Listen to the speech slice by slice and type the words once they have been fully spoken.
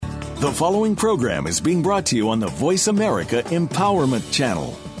The following program is being brought to you on the Voice America Empowerment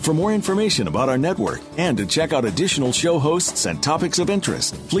Channel. For more information about our network and to check out additional show hosts and topics of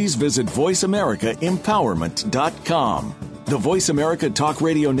interest, please visit voiceamericaempowerment.com. The Voice America Talk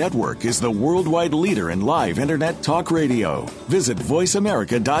Radio Network is the worldwide leader in live Internet talk radio. Visit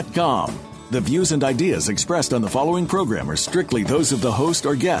voiceamerica.com. The views and ideas expressed on the following program are strictly those of the host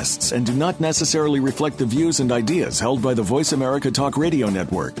or guests and do not necessarily reflect the views and ideas held by the Voice America Talk Radio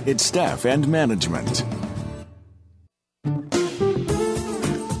Network, its staff, and management.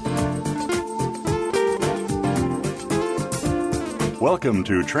 Welcome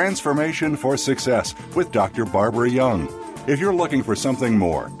to Transformation for Success with Dr. Barbara Young. If you're looking for something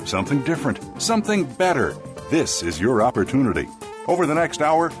more, something different, something better, this is your opportunity. Over the next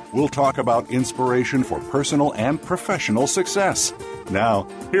hour, we'll talk about inspiration for personal and professional success. Now,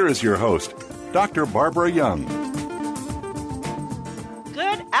 here is your host, Dr. Barbara Young.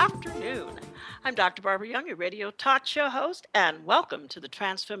 Good afternoon. I'm Dr. Barbara Young, your radio talk show host, and welcome to the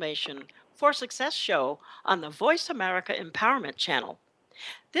Transformation for Success show on the Voice America Empowerment Channel.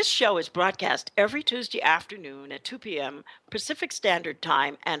 This show is broadcast every Tuesday afternoon at 2 p.m. Pacific Standard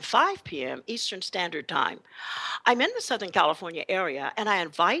Time and 5 p.m. Eastern Standard Time. I'm in the Southern California area, and I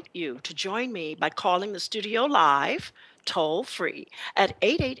invite you to join me by calling the studio live, toll-free, at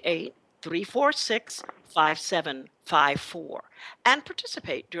 888-346-5754, and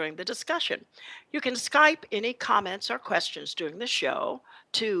participate during the discussion. You can Skype any comments or questions during the show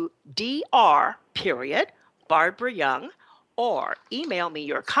to Barbara Young, or email me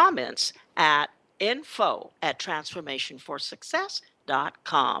your comments at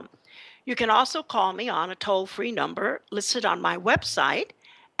info@transformationforsuccess.com. You can also call me on a toll-free number listed on my website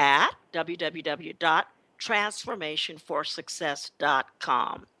at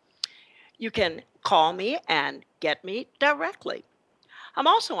www.transformationforsuccess.com. You can call me and get me directly. I'm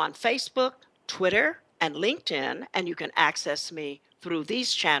also on Facebook, Twitter, and LinkedIn, and you can access me through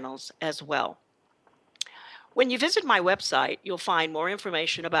these channels as well. When you visit my website, you'll find more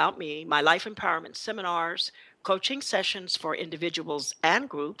information about me, my life empowerment seminars, coaching sessions for individuals and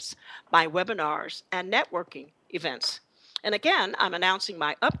groups, my webinars, and networking events. And again, I'm announcing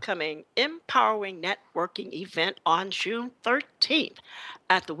my upcoming Empowering Networking event on June 13th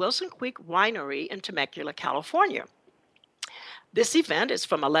at the Wilson Creek Winery in Temecula, California. This event is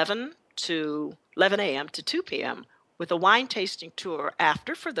from 11 a.m. to 2 p.m. with a wine tasting tour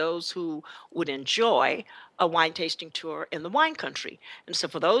after for those who would enjoy a wine tasting tour in the wine country. And so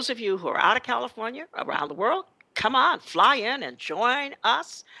for those of you who are out of California, around the world, come on, fly in and join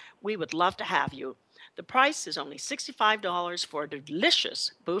us. We would love to have you. The price is only $65 for a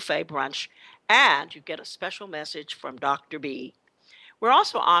delicious buffet brunch, and you get a special message from Dr. B. We're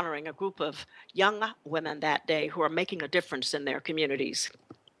also honoring a group of young women that day who are making a difference in their communities.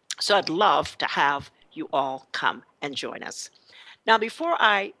 So I'd love to have you all come and join us. Now, before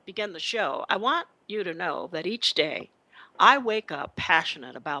I begin the show, I want you to know that each day I wake up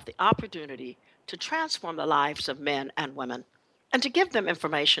passionate about the opportunity to transform the lives of men and women and to give them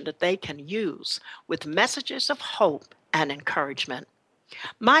information that they can use with messages of hope and encouragement.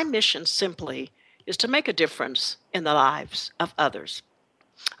 My mission simply is to make a difference in the lives of others.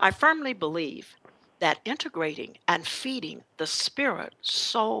 I firmly believe that integrating and feeding the spirit,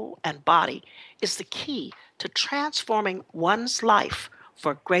 soul, and body is the key to transforming one's life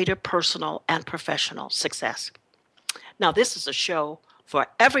for greater personal and professional success. Now, this is a show for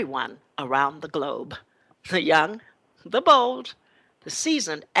everyone around the globe, the young, the bold, the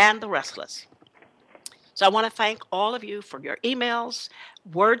seasoned, and the restless. So I want to thank all of you for your emails,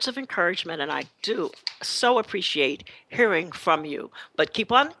 words of encouragement, and I do so appreciate hearing from you. But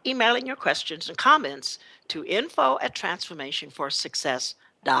keep on emailing your questions and comments to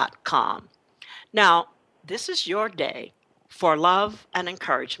info@transformationforsuccess.com. Now, this is your day for love and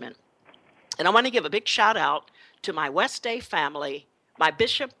encouragement. And I want to give a big shout out to my West Day family, my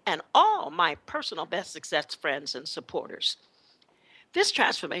bishop, and all my personal best success friends and supporters. This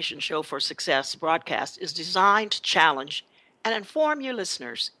Transformation Show for Success broadcast is designed to challenge and inform your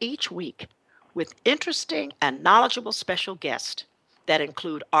listeners each week with interesting and knowledgeable special guests that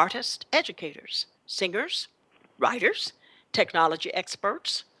include artists, educators, singers, writers, technology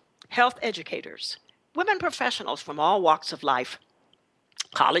experts, health educators, women professionals from all walks of life,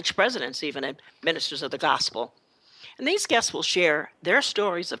 college presidents even, and ministers of the gospel. And these guests will share their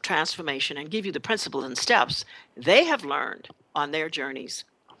stories of transformation and give you the principles and steps they have learned on their journeys.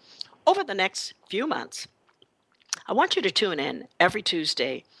 Over the next few months, I want you to tune in every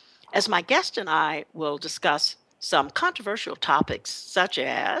Tuesday as my guest and I will discuss some controversial topics such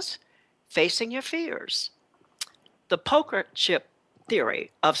as facing your fears, the poker chip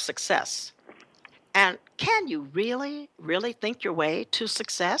theory of success. And can you really, really think your way to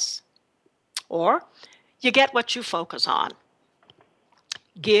success? Or you get what you focus on.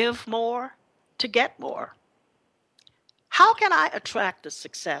 Give more to get more. How can I attract the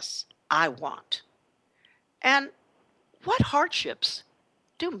success I want? And what hardships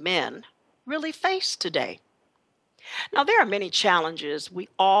do men really face today? Now, there are many challenges we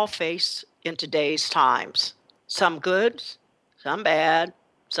all face in today's times, some good, some bad,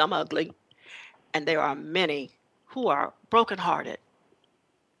 some ugly, and there are many who are brokenhearted,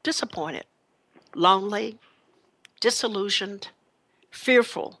 disappointed, lonely, disillusioned,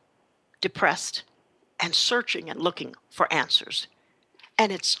 fearful, depressed, and searching and looking for answers.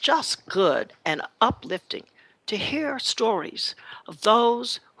 And it's just good and uplifting to hear stories of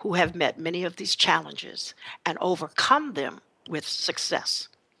those who have met many of these challenges and overcome them with success.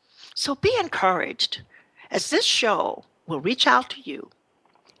 So be encouraged as this show will reach out to you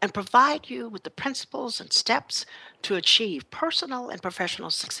and provide you with the principles and steps to achieve personal and professional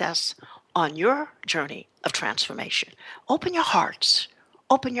success on your journey of transformation. Open your hearts,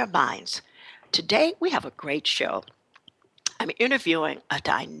 open your minds. Today, we have a great show. I'm interviewing a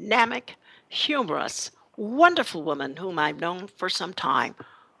dynamic, humorous, wonderful woman whom I've known for some time,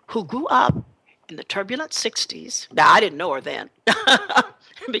 who grew up in the turbulent 60s. Now, I didn't know her then.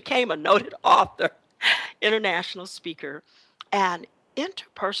 Became a noted author, international speaker, and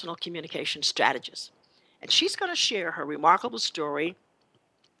interpersonal communication strategist. And she's going to share her remarkable story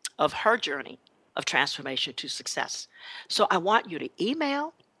of her journey of transformation to success. So I want you to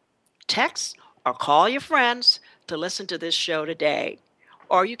email, text, or call your friends to listen to this show today.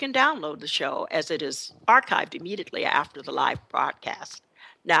 Or you can download the show as it is archived immediately after the live broadcast.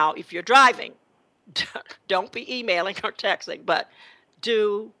 Now, if you're driving, don't be emailing or texting, but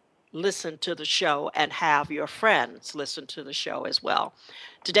do listen to the show and have your friends listen to the show as well.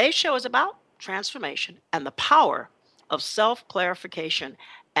 Today's show is about transformation and the power of self-clarification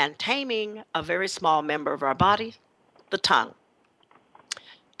and taming a very small member of our body, the tongue.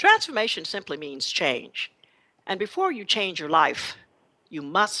 Transformation simply means change. And before you change your life, you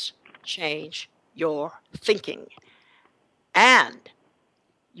must change your thinking. And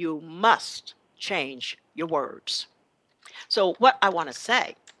you must change your words. So what I want to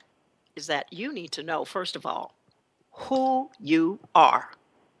say is that you need to know, first of all, who you are.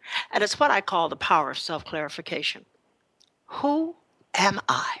 And it's what I call the power of self-clarification. Who am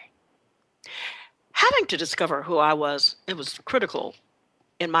I? Having to discover who I was, it was critical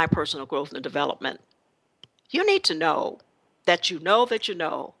in my personal growth and development. You need to know that you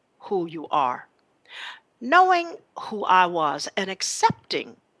know who you are. Knowing who I was and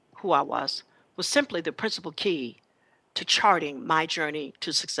accepting who I was simply the principal key to charting my journey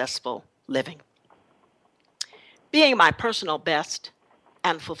to successful living. Being my personal best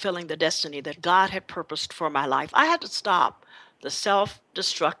and fulfilling the destiny that God had purposed for my life, I had to stop the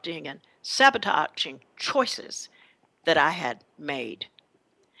self-destructing and sabotaging choices that I had made.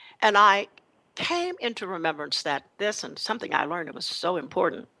 And I came into remembrance that this, and something I learned that was so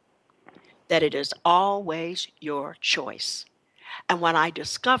important, that it is always your choice. And when I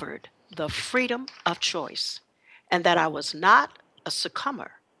discovered the freedom of choice, and that I was not a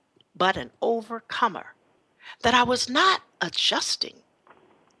succumber, but an overcomer, that I was not adjusting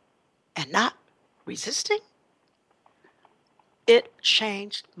and not resisting, it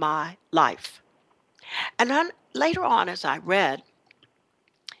changed my life. And then later on, as I read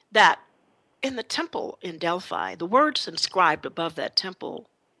that in the temple in Delphi, the words inscribed above that temple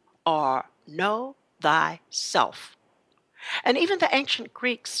are, "Know thyself." And even the ancient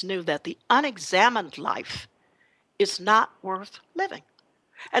Greeks knew that the unexamined life is not worth living.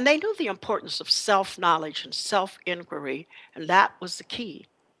 And they knew the importance of self-knowledge and self-inquiry, and that was the key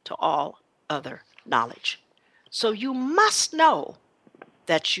to all other knowledge. So you must know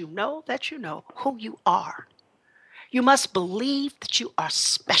that you know that you know who you are. You must believe that you are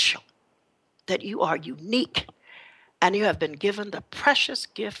special, that you are unique, and you have been given the precious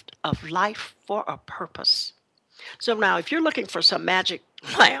gift of life for a purpose. So now, if you're looking for some magic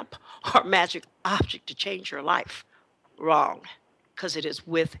lamp or magic object to change your life, wrong, because it is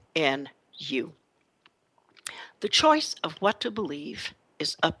within you. The choice of what to believe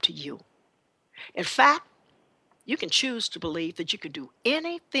is up to you. In fact, you can choose to believe that you can do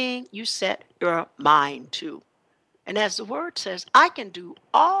anything you set your mind to. And as the word says, I can do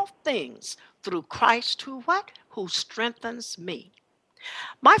all things through Christ who what? Who strengthens me.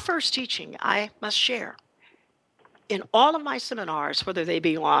 My first teaching, I must share, in all of my seminars, whether they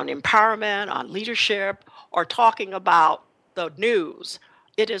be on empowerment, on leadership, or talking about the news,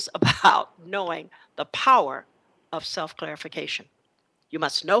 it is about knowing the power of self-clarification. You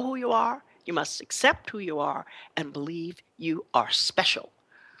must know who you are, you must accept who you are, and believe you are special.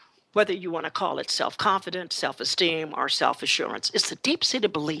 Whether you want to call it self-confidence, self-esteem, or self-assurance, it's the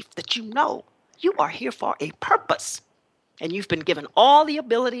deep-seated belief that you know you are here for a purpose. And you've been given all the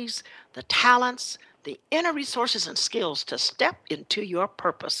abilities, the talents, the inner resources and skills to step into your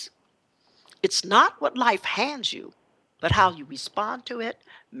purpose. It's not what life hands you, but how you respond to it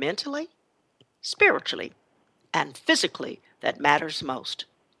mentally, spiritually, and physically that matters most.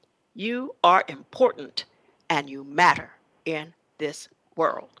 You are important and you matter in this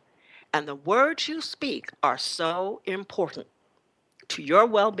world. And the words you speak are so important to your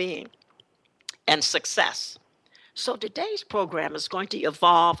well being and success. So today's program is going to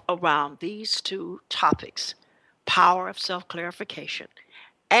evolve around these two topics: power of self clarification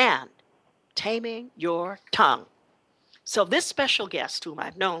and taming your tongue. So, this special guest, whom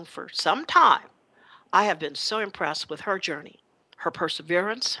I've known for some time, I have been so impressed with her journey, her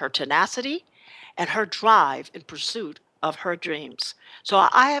perseverance, her tenacity, and her drive in pursuit of her dreams. So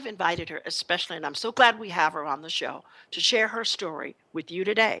I have invited her especially, and I'm so glad we have her on the show, to share her story with you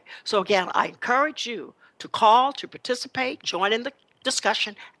today. So again, I encourage you to call, to participate, join in the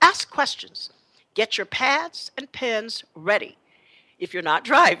discussion, ask questions. Get your pads and pens ready if you're not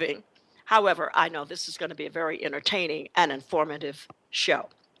driving. However, I know this is going to be a very entertaining and informative show.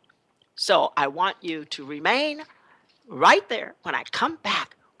 So I want you to remain right there when I come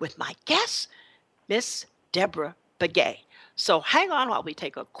back with my guest, Miss Deborah Begay. So hang on while we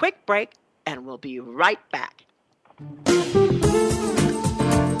take a quick break, and we'll be right back.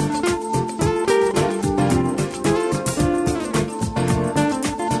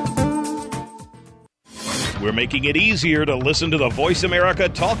 We're making it easier to listen to the Voice America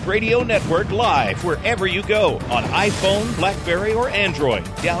Talk Radio Network live wherever you go on iPhone, BlackBerry, or Android.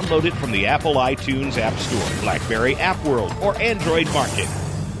 Download it from the Apple iTunes App Store, BlackBerry App World, or Android Market.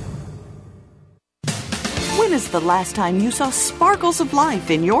 When is the last time you saw sparkles of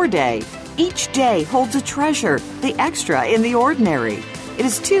life in your day? Each day holds a treasure, the extra in the ordinary. It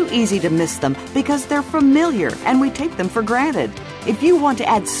is too easy to miss them because they're familiar and we take them for granted. If you want to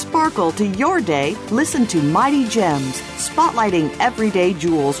add sparkle to your day, listen to Mighty Gems, spotlighting everyday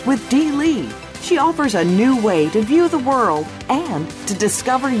jewels with Dee Lee. She offers a new way to view the world and to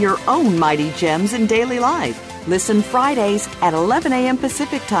discover your own mighty gems in daily life. Listen Fridays at 11 a.m.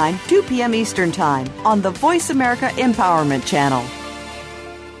 Pacific Time, 2 p.m. Eastern Time on the Voice America Empowerment Channel.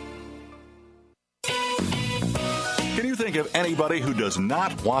 Can you think of anybody who does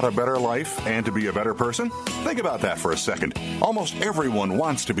not want a better life and to be a better person? Think about that for a second. Almost everyone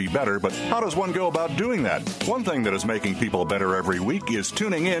wants to be better, but how does one go about doing that? One thing that is making people better every week is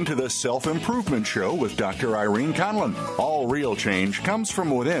tuning in to the Self-Improvement Show with Dr. Irene Conlon. All real change comes from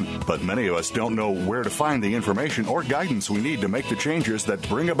within, but many of us don't know where to find the information or guidance we need to make the changes that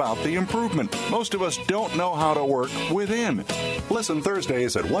bring about the improvement. Most of us don't know how to work within. Listen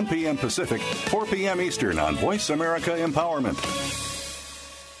Thursdays at 1 p.m. Pacific, 4 p.m. Eastern on Voice America Empowerment.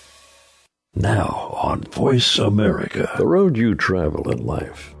 Now on Voice America. The road you travel in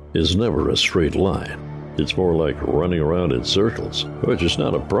life is never a straight line. It's more like running around in circles, which is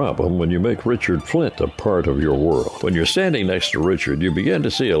not a problem when you make Richard Flint a part of your world. When you're standing next to Richard, you begin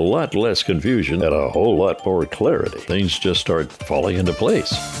to see a lot less confusion and a whole lot more clarity. Things just start falling into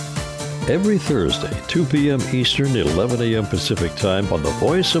place. Every Thursday, 2 p.m. Eastern, 11 a.m. Pacific Time on the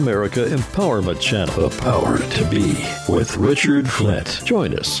Voice America Empowerment Channel. The Power to Be with Richard Flint.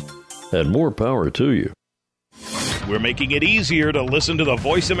 Join us, and more power to you. We're making it easier to listen to the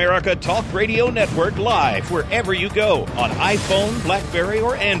Voice America Talk Radio Network live wherever you go on iPhone, BlackBerry,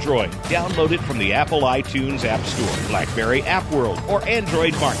 or Android. Download it from the Apple iTunes App Store, BlackBerry App World, or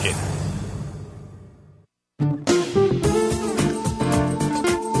Android Market.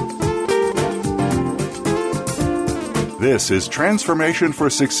 This is Transformation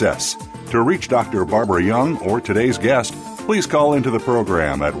for Success. To reach Dr. Barbara Young or today's guest, please call into the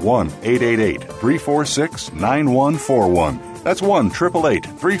program at 1-888-346-9141. That's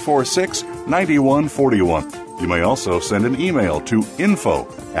 1-888-346-9141. You may also send an email to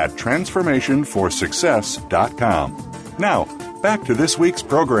info@transformationforsuccess.com. Now, back to this week's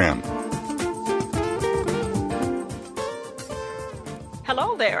program.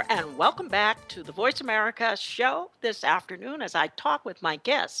 Hello there, and welcome back to the Voice America show this afternoon as I talk with my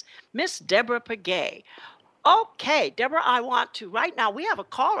guest, Miss Deborah Begay. Okay, Deborah, right now, we have a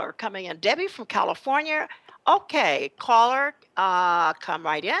caller coming in. Debbie from California. Okay, caller, come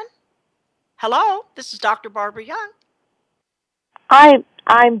right in. Hello, this is Dr. Barbara Young. I'm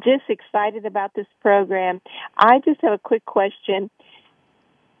just excited about this program. I just have a quick question.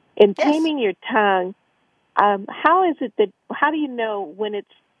 In Yes. taming your tongue, How do you know when it's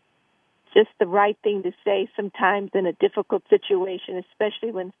just the right thing to say sometimes in a difficult situation,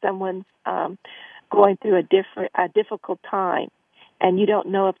 especially when someone's going through a difficult time and you don't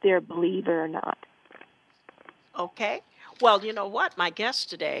know if they're a believer or not? Okay. Well, you know what? My guest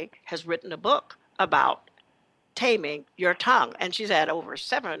today has written a book about taming your tongue, and she's had over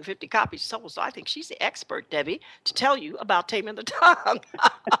 750 copies sold. So I think she's the expert, Debbie, to tell you about taming the tongue.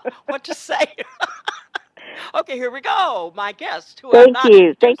 What to say? Okay, here we go. My guest, who I've Thank not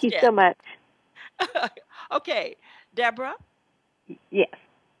you. Thank introduced you yet. so much. Okay, Deborah. Yes.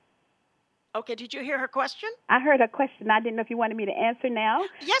 Okay, did you hear her question? I heard her question. I didn't know if you wanted me to answer now.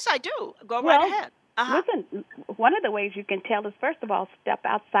 Yes, I do. Go right ahead. Listen, one of the ways you can tell is, first of all, step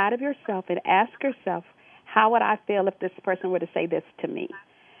outside of yourself and ask yourself, how would I feel if this person were to say this to me?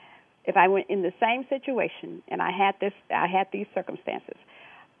 If I went in the same situation and I had these circumstances,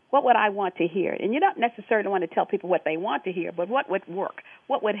 what would I want to hear? And you don't necessarily want to tell people what they want to hear, but what would work?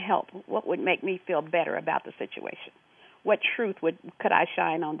 What would help? What would make me feel better about the situation? What truth could I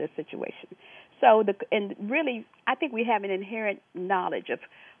shine on this situation? So, really, I think we have an inherent knowledge of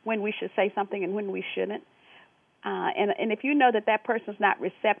when we should say something and when we shouldn't. And if you know that person's not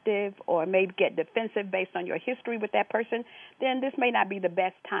receptive or may get defensive based on your history with that person, then this may not be the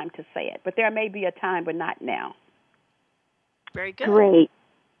best time to say it. But there may be a time, but not now. Very good. Great.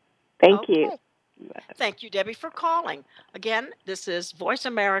 Thank you. Thank you, Debbie, for calling. Again, this is Voice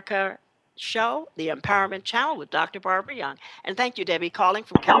America Show, the Empowerment Channel with Dr. Barbara Young. And thank you, Debbie, calling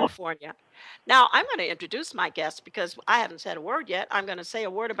from California. Now, I'm going to introduce my guest because I haven't said a word yet. I'm going to say a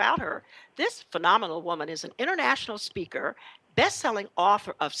word about her. This phenomenal woman is an international speaker, best-selling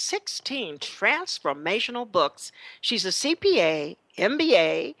author of 16 transformational books. She's a CPA,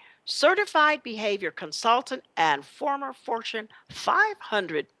 MBA, certified behavior consultant, and former Fortune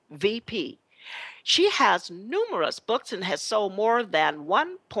 500 VP. She has numerous books and has sold more than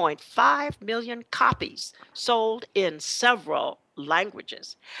 1.5 million copies sold in several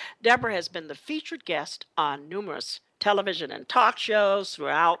languages. Deborah has been the featured guest on numerous television and talk shows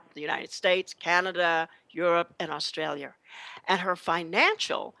throughout the United States, Canada, Europe, and Australia. And her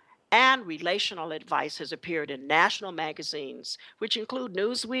financial and relational advice has appeared in national magazines, which include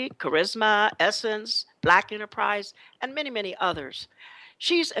Newsweek, Charisma, Essence, Black Enterprise, and many, many others.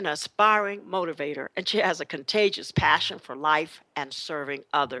 She's an aspiring motivator, and she has a contagious passion for life and serving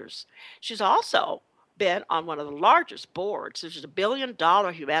others. She's also been on one of the largest boards. This is a $1 billion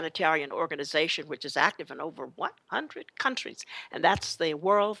humanitarian organization which is active in over 100 countries, and that's the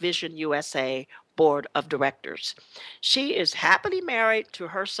World Vision USA Board of Directors. She is happily married to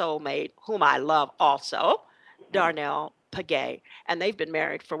her soulmate, whom I love also, Darnell Pagay, and they've been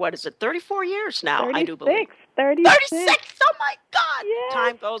married for, 34 years now, 36, I do believe. 36! Oh, my God! Yes.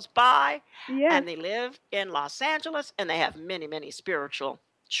 Time goes by, yes. And they live in Los Angeles, and they have many, many spiritual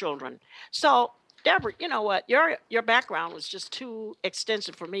children. So, Deborah, you know what? Your background was just too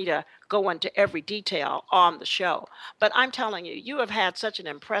extensive for me to go into every detail on the show. But I'm telling you, you have had such an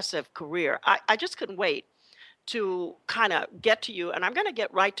impressive career. I just couldn't wait to kind of get to you, and I'm going to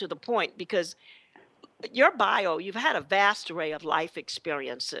get right to the point because your bio, you've had a vast array of life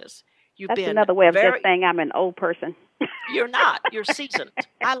experiences. That's another way of just saying I'm an old person. You're not. You're seasoned.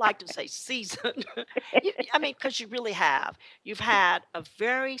 I like to say seasoned. Because you really have. You've had a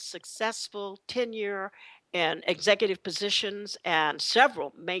very successful tenure in executive positions and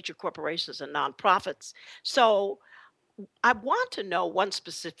several major corporations and nonprofits. So I want to know one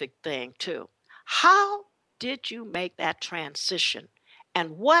specific thing, too. How did you make that transition?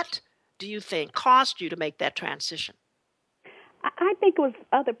 And what do you think caused you to make that transition? I think it was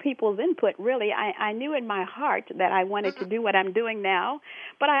other people's input, really. I knew in my heart that I wanted to do what I'm doing now,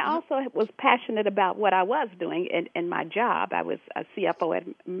 but I also was passionate about what I was doing in my job. I was a CFO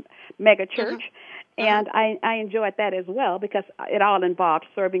at Mega Church, and I enjoyed that as well because it all involved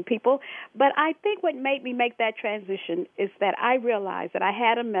serving people. But I think what made me make that transition is that I realized that I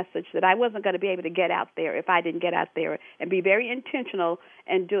had a message that I wasn't going to be able to get out there if I didn't get out there and be very intentional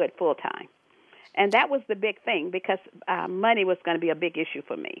and do it full time. And that was the big thing because money was going to be a big issue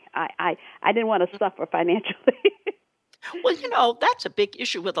for me. I didn't want to suffer financially. Well, that's a big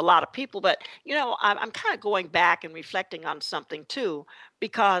issue with a lot of people. But, I'm kind of going back and reflecting on something, too,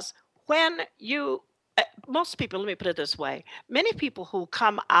 because when most people, let me put it this way, many people who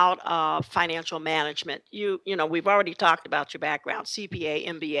come out of financial management, we've already talked about your background, CPA,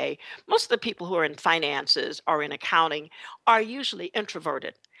 MBA. Most of the people who are in finances or in accounting are usually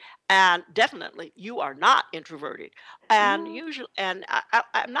introverted. And definitely, you are not introverted. And usually, and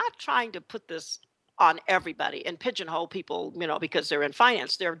I'm not trying to put this on everybody and pigeonhole people, because they're in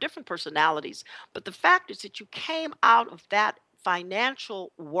finance. There are different personalities. But the fact is that you came out of that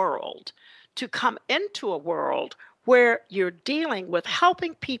financial world to come into a world where you're dealing with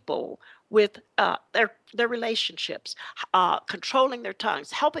helping people with their relationships, controlling their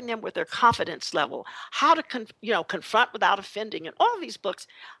tongues, helping them with their confidence level, how to confront without offending, and all of these books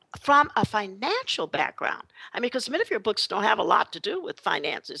from a financial background. I mean, because many of your books don't have a lot to do with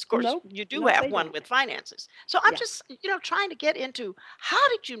finances. Of course, Nope. you do Nope, have they one don't. with finances. So I'm Yeah. just, trying to get into, how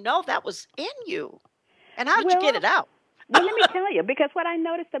did you know that was in you, and how did you get Well, it out? Well, let me tell you, because what I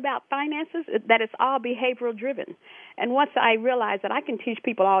noticed about finances is that it's all behavioral driven. And once I realized that I can teach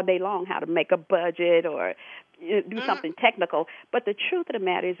people all day long how to make a budget or do something technical, but the truth of the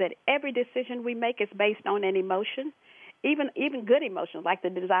matter is that every decision we make is based on an emotion, even good emotions like the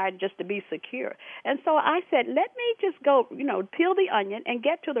desire just to be secure. And so I said, let me just go, peel the onion and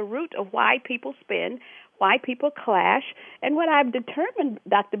get to the root of why people spend, why people clash. And what I've determined,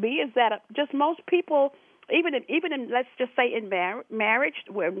 Dr. B, is that just most people, even in let's just say in marriage,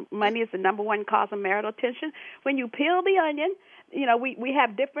 where money is the number one cause of marital tension, when you peel the onion, we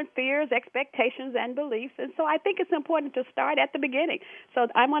have different fears, expectations, and beliefs. And so I think it's important to start at the beginning. So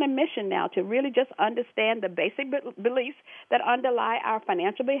I'm on a mission now to really just understand the basic beliefs that underlie our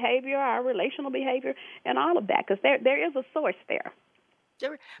financial behavior, our relational behavior, and all of that, because there is a source there.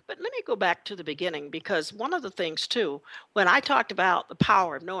 But let me go back to the beginning, because one of the things, too, when I talked about the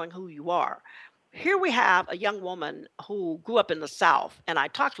power of knowing who you are, here we have a young woman who grew up in the South, and I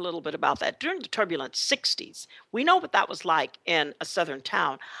talked a little bit about that during the turbulent 60s. We know what that was like in a Southern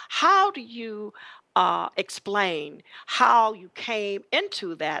town. How do you explain how you came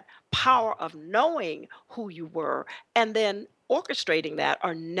into that power of knowing who you were and then orchestrating that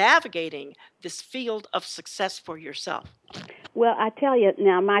or navigating this field of success for yourself? Well, I tell you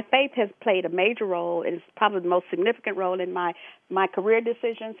now, my faith has played a major role, and it's probably the most significant role in my career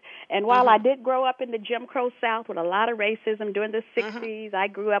decisions. And while I did grow up in the Jim Crow South with a lot of racism during the 60s, I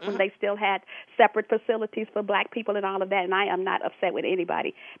grew up when they still had separate facilities for black people and all of that, and I am not upset with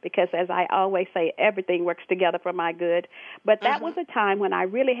anybody because, as I always say, everything works together for my good. But that was a time when I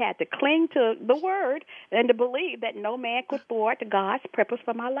really had to cling to the Word and to believe that no man could thwart God's purpose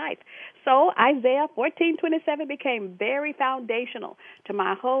for my life. So Isaiah 14:27 became very foundational to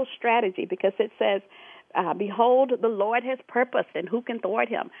my whole strategy, because it says, behold, the Lord has purpose, and who can thwart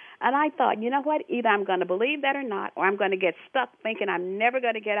him? And I thought, you know what? Either I'm going to believe that or not, or I'm going to get stuck thinking I'm never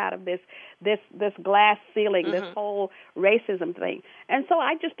going to get out of this glass ceiling, this whole racism thing. And so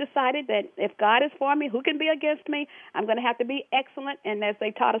I just decided that if God is for me, who can be against me? I'm going to have to be excellent, and as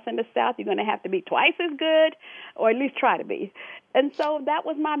they taught us in the South, you're going to have to be twice as good, or at least try to be. And so that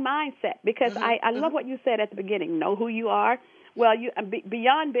was my mindset, because I love what you said at the beginning, know who you are. Well,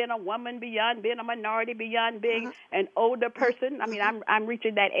 beyond being a woman, beyond being a minority, beyond being an older person. I mean, I'm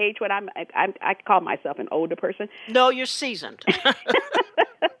reaching that age when I call myself an older person. No, you're seasoned.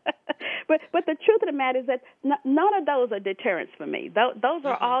 But the truth of the matter is that none of those are deterrents for me. Those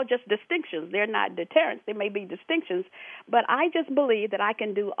are all just distinctions. They're not deterrents. They may be distinctions, but I just believe that I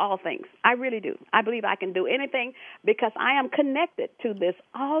can do all things. I really do. I believe I can do anything because I am connected to this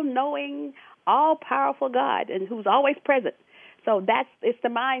all-knowing, all-powerful God, and who's always present. So it's the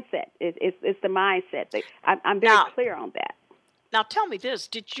mindset. It's the mindset. I'm very clear on that. Now, tell me this.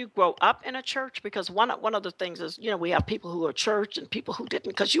 Did you grow up in a church? Because one of the things is, we have people who are church and people who didn't,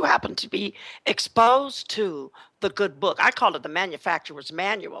 because you happen to be exposed to the good book. I call it the manufacturer's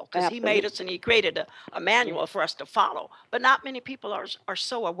manual, because he made us and he created a manual for us to follow. But not many people are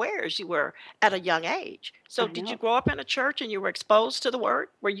so aware as you were at a young age. So did you grow up in a church and you were exposed to the word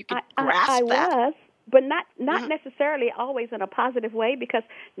where you could grasp that? I was. But not necessarily always in a positive way, because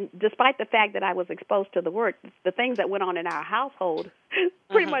despite the fact that I was exposed to the Word, the things that went on in our household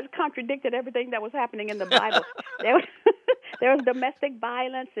pretty much contradicted everything that was happening in the Bible. There was domestic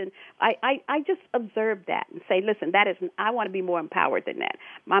violence, and I just observed that and say, listen, I want to be more empowered than that.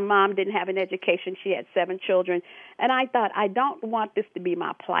 My mom didn't have an education. She had 7 children, and I thought, I don't want this to be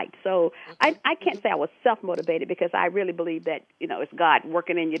my plight. So I can't say I was self-motivated, because I really believe that, it's God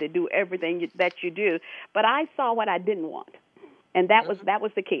working in you to do everything that you do. But I saw what I didn't want. And that was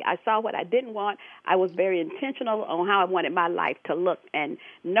the key. I saw what I didn't want. I was very intentional on how I wanted my life to look. And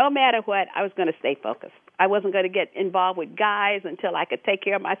no matter what, I was going to stay focused. I wasn't going to get involved with guys until I could take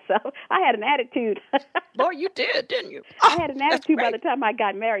care of myself. I had an attitude. Boy, you did, didn't you? I had an attitude by the time I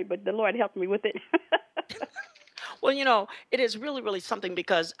got married, but the Lord helped me with it. Well, it is really, really something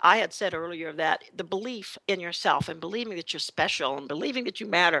because I had said earlier that the belief in yourself and believing that you're special and believing that you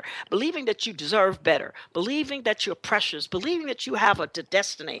matter, believing that you deserve better, believing that you're precious, believing that you have a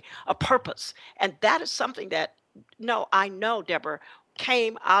destiny, a purpose. And that is something that, no, I know, Deborah,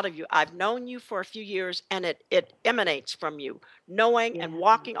 came out of you. I've known you for a few years and it emanates from you, knowing and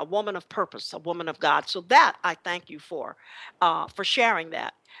walking a woman of purpose, a woman of God. So that I thank you for sharing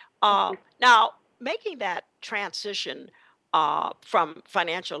that. Now, making that transition from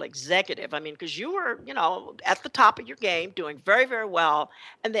financial executive, I mean, because you were, at the top of your game, doing very, very well,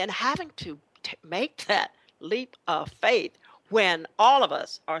 and then having to make that leap of faith when all of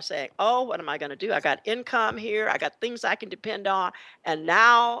us are saying, oh, what am I going to do? I got income here. I got things I can depend on. And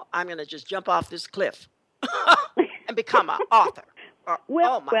now I'm going to just jump off this cliff and become an author.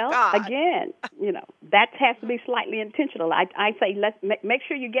 Well, again, that has to be slightly intentional. I say let's make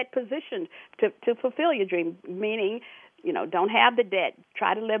sure you get positioned to fulfill your dream, meaning, don't have the debt.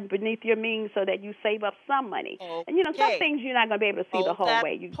 Try to live beneath your means so that you save up some money. Okay. And, some things you're not going to be able to see the whole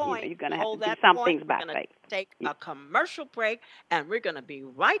way. You're going to have to do some things by faith. We're going to take a commercial break, and we're going to be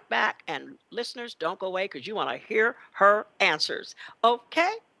right back. And listeners, don't go away because you want to hear her answers.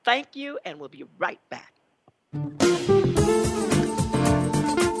 Okay? Thank you, and we'll be right back.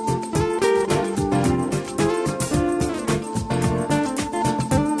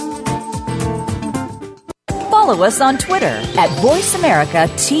 Follow us on Twitter at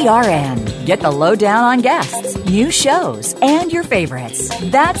VoiceAmericaTRN. Get the lowdown on guests, new shows, and your favorites.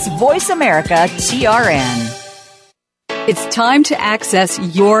 That's VoiceAmericaTRN. It's time to access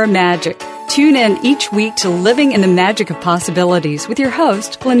your magic. Tune in each week to Living in the Magic of Possibilities with your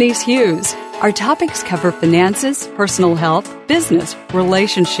host, Glenice Hughes. Our topics cover finances, personal health, business,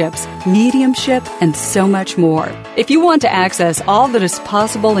 relationships, mediumship, and so much more. If you want to access all that is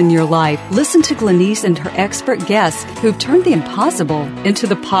possible in your life, listen to Glenice and her expert guests who've turned the impossible into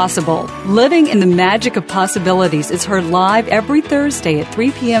the possible. Living in the Magic of Possibilities is heard live every Thursday at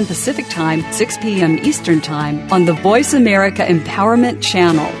 3 p.m. Pacific Time, 6 p.m. Eastern Time on the Voice America Empowerment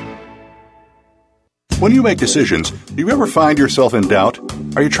Channel. When you make decisions, do you ever find yourself in doubt?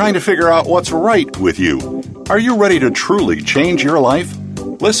 Are you trying to figure out what's right with you? Are you ready to truly change your life?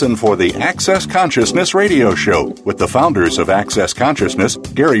 Listen for the Access Consciousness radio show with the founders of Access Consciousness,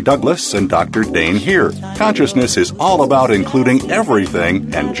 Gary Douglas and Dr. Dane Heer. Consciousness is all about including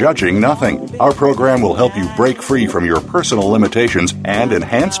everything and judging nothing. Our program will help you break free from your personal limitations and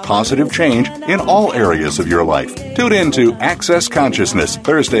enhance positive change in all areas of your life. Tune in to Access Consciousness,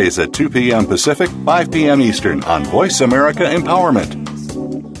 Thursdays at 2 p.m. Pacific, 5 p.m. Eastern on Voice America Empowerment.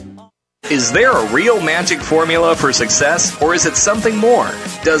 Is there a real magic formula for success, or is it something more?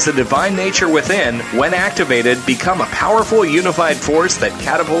 Does the divine nature within, when activated, become a powerful unified force that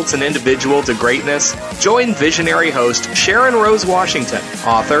catapults an individual to greatness? Join visionary host Sharon Rose Washington,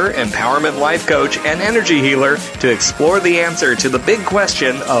 author, empowerment life coach, and energy healer to explore the answer to the big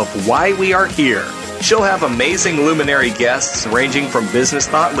question of why we are here. She'll have amazing luminary guests ranging from business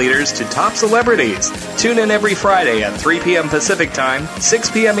thought leaders to top celebrities. Tune in every Friday at 3 p.m. Pacific Time, 6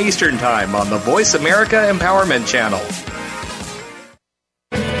 p.m. Eastern Time on the Voice America Empowerment Channel.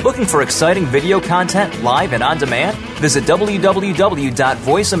 Looking for exciting video content live and on demand? Visit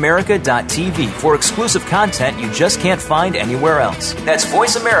www.voiceamerica.tv for exclusive content you just can't find anywhere else. That's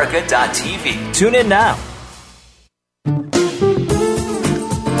voiceamerica.tv. Tune in now.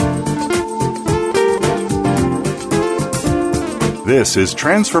 This is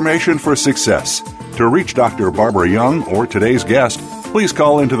Transformation for Success. To reach Dr. Barbara Young or today's guest, please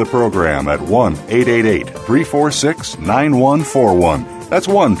call into the program at 1-888-346-9141. That's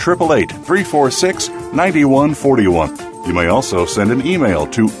 1-888-346-9141. You may also send an email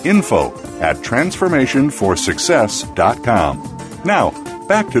to info@transformationforsuccess.com. Now,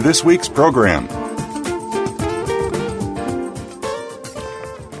 back to this week's program.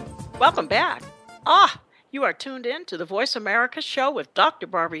 Welcome back. You are tuned in to the Voice America Show with Dr.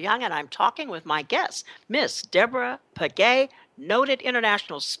 Barbara Young, and I'm talking with my guest, Miss Deborah Pegues, noted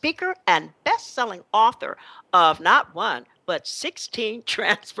international speaker and best-selling author of not one, but 16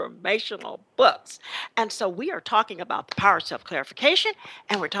 transformational books. And so we are talking about the power of self-clarification,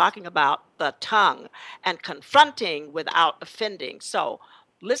 and we're talking about the tongue and confronting without offending. So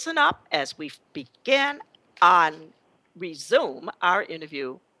listen up as we begin on resume our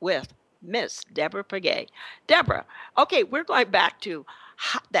interview with Miss Deborah Pegues. Deborah, okay, we're going back to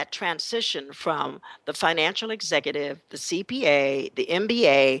that transition from the financial executive, the CPA, the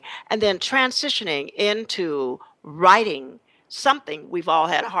MBA, and then transitioning into writing something we've all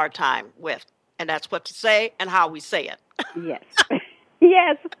had a hard time with, and that's what to say and how we say it. Yes.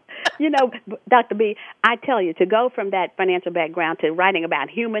 Yes. Dr. B, I tell you, to go from that financial background to writing about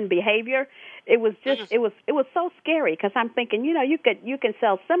human behavior, it was just it was so scary, because I'm thinking, you can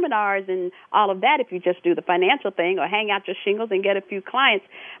sell seminars and all of that if you just do the financial thing or hang out your shingles and get a few clients,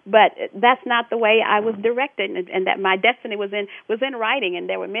 but that's not the way I was directed, and that my destiny was in writing. And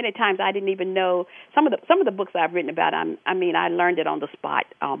there were many times I didn't even know some of the books I've written about. I learned it on the spot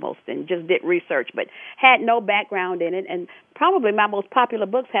almost, and just did research, but had no background in it. And probably my most popular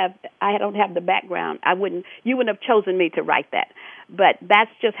books I don't have the background. You wouldn't have chosen me to write that. But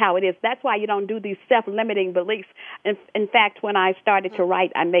that's just how it is. That's why you don't do these self-limiting beliefs. In fact, when I started to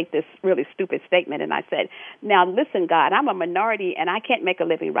write, I made this really stupid statement, and I said, now listen, God, I'm a minority, and I can't make a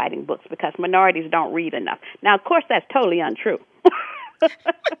living writing books because minorities don't read enough. Now, of course, that's totally untrue.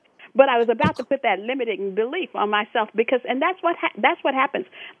 But I was about to put that limiting belief on myself, and that's what happens.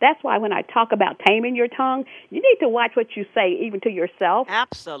 That's why when I talk about taming your tongue, you need to watch what you say, even to yourself.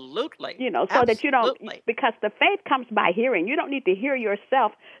 Absolutely. So that you don't, because the faith comes by hearing. You don't need to hear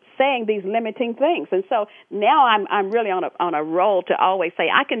yourself saying these limiting things. And so now I'm really on a roll to always say,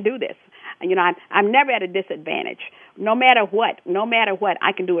 I can do this. And, I'm never at a disadvantage. No matter what,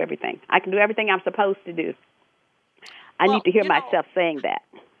 I can do everything. I can do everything I'm supposed to do. I need to hear myself saying that.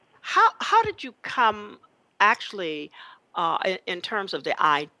 How did you come actually in terms of the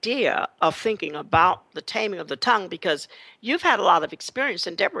idea of thinking about the taming of the tongue? Because you've had a lot of experience,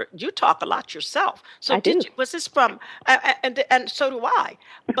 and Deborah, you talk a lot yourself. So was this from, and so do I,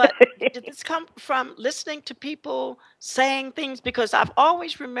 but did this come from listening to people saying things? Because I've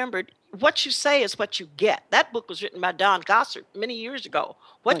always remembered, what you say is what you get. That book was written by Don Gossard many years ago.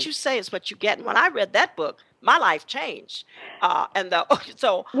 What you say is what you get. And when I read that book, my life changed. I want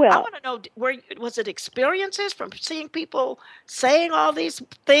to know, was it experiences from seeing people saying all these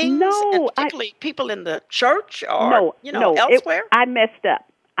things? No, and particularly people in the church or elsewhere? I messed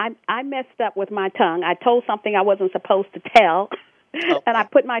up. I messed up with my tongue. I told something I wasn't supposed to tell. Okay. And I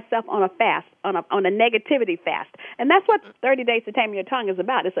put myself on a fast, on a negativity fast. And that's what 30 Days to Tame Your Tongue is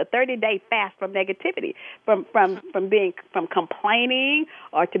about. It's a 30-day fast from negativity, from complaining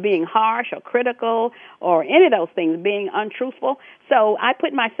or to being harsh or critical or any of those things, being untruthful. So I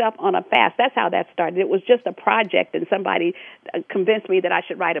put myself on a fast. That's how that started. It was just a project, and somebody convinced me that I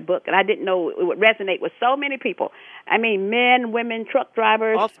should write a book. And I didn't know it would resonate with so many people. I mean, men, women, truck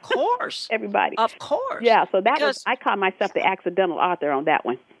drivers. Of course. Everybody. Of course. Yeah, so I call myself the accidental author on that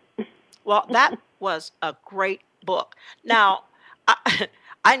one. Well, that was a great book. Now,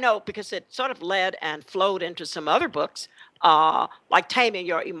 I know, because it sort of led and flowed into some other books, like Taming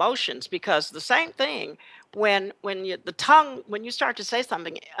Your Emotions, because the same thing, when you start to say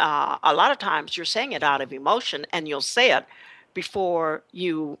something, a lot of times you're saying it out of emotion, and you'll say it before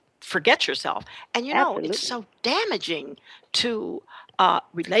you forget yourself. And Absolutely. It's so damaging to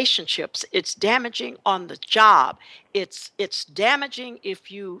relationships. It's damaging on the job. It's damaging if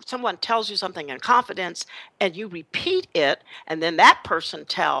someone tells you something in confidence and you repeat it, and then that person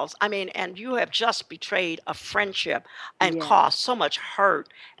tells, and you have just betrayed a friendship and caused so much hurt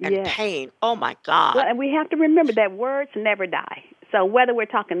and pain. Oh my God. Well, and we have to remember that words never die. So whether we're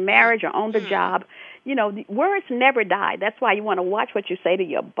talking marriage or on the job, words never die. That's why you want to watch what you say to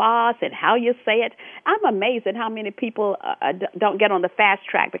your boss and how you say it. I'm amazed at how many people don't get on the fast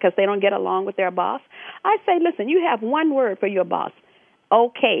track because they don't get along with their boss. I say, listen, you have one word for your boss.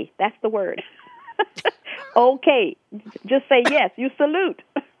 Okay, that's the word. Okay. Just say yes. You salute.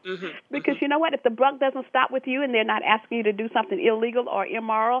 Because you know what? If the buck doesn't stop with you and they're not asking you to do something illegal or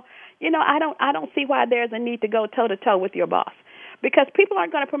immoral, I don't see why there's a need to go toe-to-toe with your boss. Because people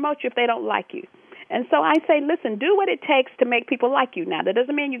aren't going to promote you if they don't like you. And so I say, listen, do what it takes to make people like you. Now, that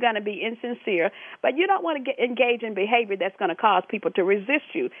doesn't mean you're going to be insincere, but you don't want to engage in behavior that's going to cause people to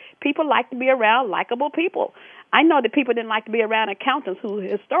resist you. People like to be around likable people. I know that people didn't like to be around accountants who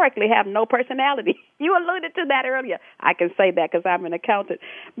historically have no personality. You alluded to that earlier. I can say that because I'm an accountant.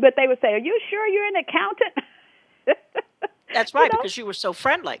 But they would say, are you sure you're an accountant? That's right, because you were so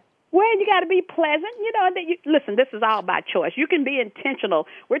friendly. Well, you got to be pleasant. Listen, this is all by choice. You can be intentional.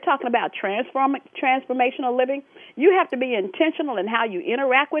 We're talking about transformational living. You have to be intentional in how you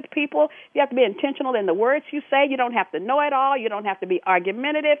interact with people. You have to be intentional in the words you say. You don't have to know it all. You don't have to be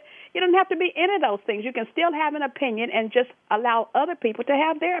argumentative. You don't have to be any of those things. You can still have an opinion and just allow other people to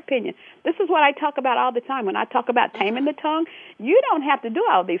have their opinion. This is what I talk about all the time. When I talk about taming the tongue, you don't have to do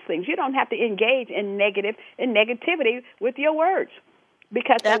all these things. You don't have to engage in negativity with your words.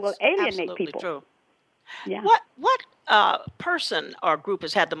 Because they will alienate people. True. Yeah. What person or group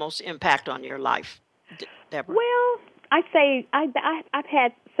has had the most impact on your life, Deborah? Well, I say I've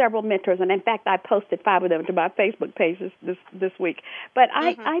had several mentors, and in fact, I posted 5 of them to my Facebook pages this week. But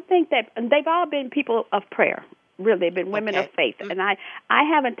I think that they've all been people of prayer. Really, they've been women of faith, and I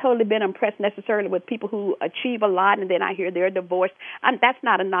haven't totally been impressed necessarily with people who achieve a lot, and then I hear they're divorced. That's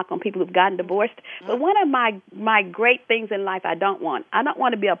not a knock on people who've gotten divorced, but one of my great things in life I don't want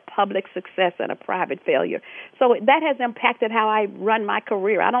to be a public success and a private failure. So that has impacted how I run my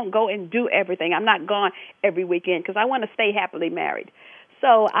career. I don't go and do everything. I'm not gone every weekend because I want to stay happily married.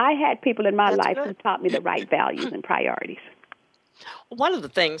 So I had people in my life who taught me the right values and priorities. One of the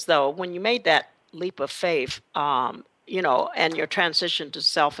things, though, when you made that leap of faith, and your transition to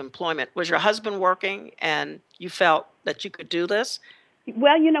self-employment, was your husband working and you felt that you could do this?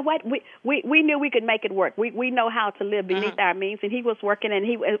 Well, you know what? We knew we could make it work. We know how to live beneath our means, and he was working, and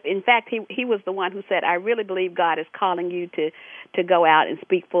he was the one who said, I really believe God is calling you to go out and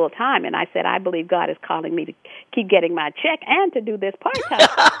speak full time. And I said, I believe God is calling me to keep getting my check and to do this part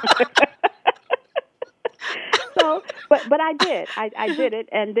time. So, but I did. I did it,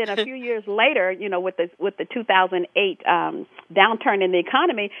 and then a few years later, with the 2008 downturn in the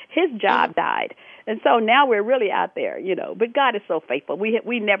economy, his job died, and so now we're really out there, But God is so faithful.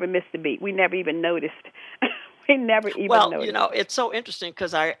 We never missed a beat. We never even noticed. We never even noticed. Well, it's so interesting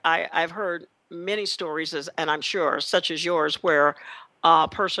because I've heard many stories, and I'm sure such as yours, where a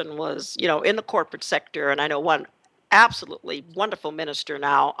person was, in the corporate sector, and I know one absolutely wonderful minister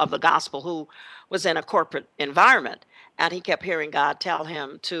now of the gospel who was in a corporate environment, and he kept hearing God tell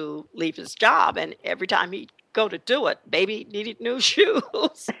him to leave his job, and every time he'd go to do it, baby needed new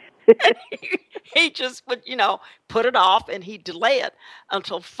shoes. And he just would, put it off, and he'd delay it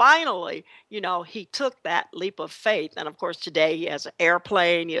until finally, he took that leap of faith. And of course, today he has an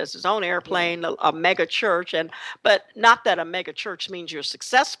airplane, he has his own airplane, a mega church. But not that a mega church means you're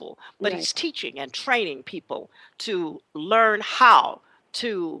successful, but he's teaching and training people to learn how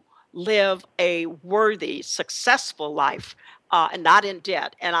to live a worthy, successful life. And not in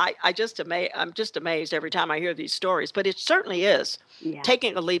debt. And I'm just amazed every time I hear these stories. But it certainly is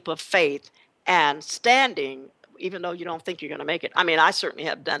taking a leap of faith and standing, even though you don't think you're going to make it. I mean, I certainly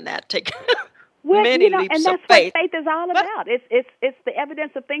have done that. Take many leaps and that's of faith. What faith is all about. It's the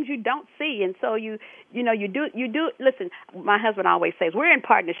evidence of things you don't see, and so you do. Listen, my husband always says we're in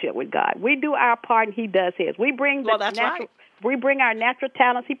partnership with God. We do our part, and He does His. We bring the that's natural. Right. We bring our natural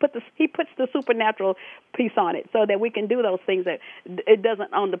talents. He puts the supernatural piece on it so that we can do those things that it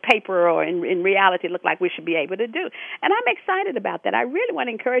doesn't on the paper or in reality look like we should be able to do. And I'm excited about that. I really want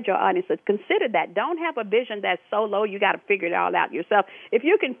to encourage our audience to consider that. Don't have a vision that's so low you got to figure it all out yourself. If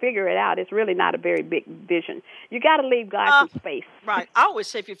you can figure it out, it's really not a very big vision. You got to leave God some space. Right. I always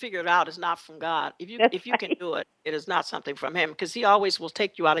say if you figure it out, it's not from God. If you can do it, it is not something from Him, because He always will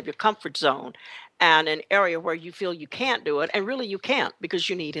take you out of your comfort zone and an area where you feel you can't do it, and really you can't because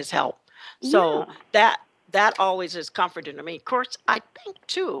you need His help. So that always is comforting to me. Of course, I think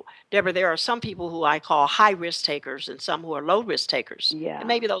too, Deborah, there are some people who I call high risk takers and some who are low risk takers. Yeah. And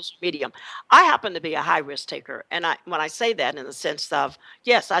maybe those are medium. I happen to be a high risk taker, and when I say that in the sense of,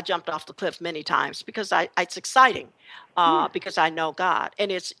 yes, I jumped off the cliff many times because it's exciting, because I know God,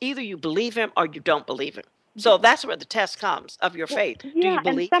 and it's either you believe Him or you don't believe Him. So that's where the test comes of your faith. Do you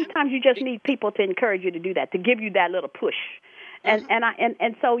believe and sometimes you just need people to encourage you to do that, to give you that little push. And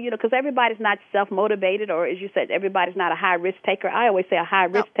so because everybody's not self-motivated, or as you said, everybody's not a high-risk taker. I always say a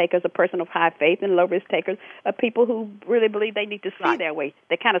high-risk taker is a person of high faith, and low-risk takers are people who really believe they need to see their way.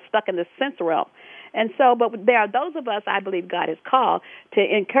 They're kind of stuck in the sense realm. And so, but there are those of us I believe God has called to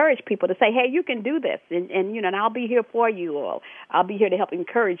encourage people to say, hey, you can do this, and I'll be here for you, or I'll be here to help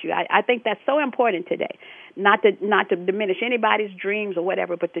encourage you. I think that's so important today, not to diminish anybody's dreams or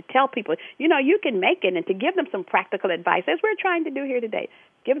whatever, but to tell people, you can make it, and to give them some practical advice, as we're trying to do here today.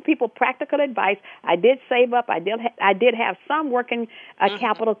 Giving people practical advice. I did save up. I did have some working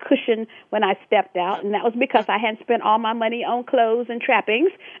capital cushion when I stepped out, and that was because I hadn't spent all my money on clothes and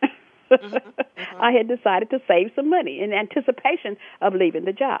trappings. I had decided to save some money in anticipation of leaving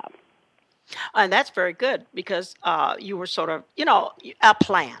the job. And that's very good, because you were sort of, a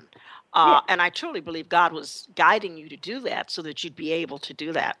plan. And I truly believe God was guiding you to do that so that you'd be able to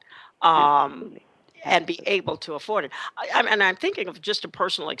do that. And be able to afford it. And I'm thinking of just a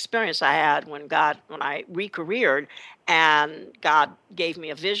personal experience I had when I re-careered, and God gave me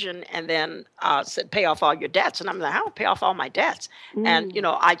a vision, and then said, pay off all your debts. And I'm like, how do I pay off all my debts? And,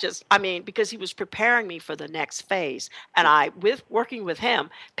 because He was preparing me for the next phase. And working with Him,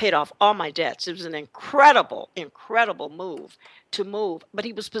 paid off all my debts. It was an incredible, incredible move, but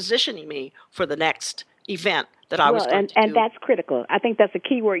He was positioning me for the next event that I was going to do. And that's critical. I think that's a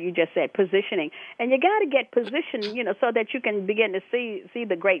key word you just said, positioning. And you got to get positioned, so that you can begin to see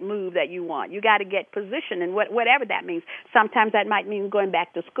the great move that you want. You got to get positioned, and whatever that means. Sometimes that might mean going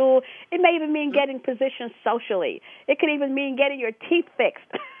back to school. It may even mean getting positioned socially. It could even mean getting your teeth fixed.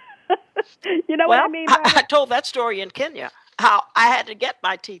 You know what I mean? I told that story in Kenya, how I had to get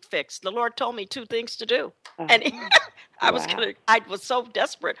my teeth fixed. The Lord told me 2 things to do. And I was so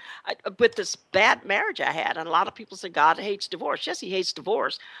desperate with this bad marriage I had. And a lot of people say God hates divorce. Yes, he hates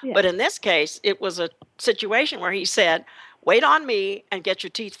divorce. Yeah. But in this case, it was a situation where he said, wait on me and get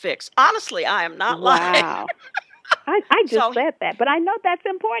your teeth fixed. Honestly, I am not lying. I just said that, but I know that's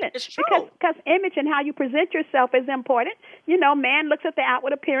important. It's true. Because image and how you present yourself is important. Man looks at the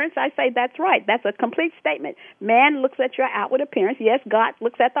outward appearance. I say that's right. That's a complete statement. Man looks at your outward appearance. Yes, God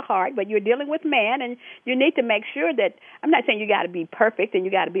looks at the heart, but you're dealing with man, and you need to make sure that, I'm not saying you got to be perfect and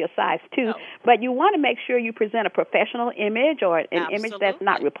you got to be a size 2, but you want to make sure you present a professional image or an image that's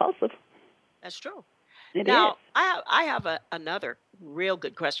not repulsive. That's true. Now, I have another real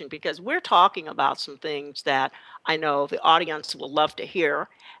good question, because we're talking about some things that I know the audience will love to hear,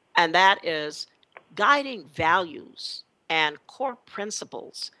 and that is guiding values and core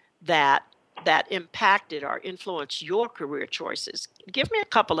principles that impacted or influenced your career choices. Give me a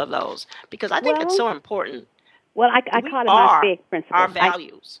couple of those, because I think it's so important. Well, I call it my FIG principle. Our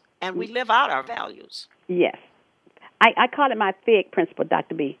values, and we live out our values. Yes. I call it my FIG principle,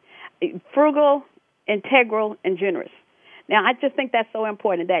 Dr. B. Frugal, integral, and generous. Now, I just think that's so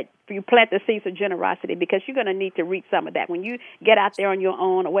important that you plant the seeds of generosity, because you're going to need to reap some of that. When you get out there on your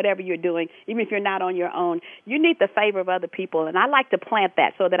own or whatever you're doing, even if you're not on your own, you need the favor of other people. And I like to plant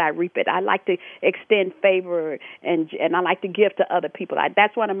that so that I reap it. I like to extend favor, and I like to give to other people.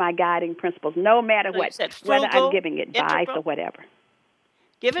 That's one of my guiding principles, no matter what, whether I'm giving advice or whatever.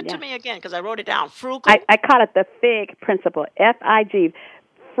 Give it to me again, because I wrote it down. Frugal. I call it the FIG principle, F-I-G.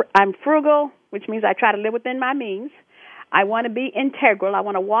 I'm frugal, which means I try to live within my means. I want to be integral. I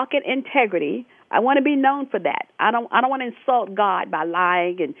want to walk in integrity. I want to be known for that. I don't want to insult God by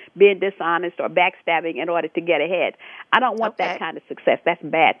lying and being dishonest or backstabbing in order to get ahead. I don't want that kind of success. That's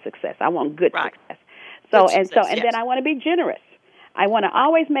bad success. I want good success. And then I want to be generous. I want to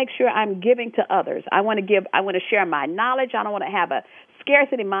always make sure I'm giving to others. I want to share my knowledge. I don't want to have a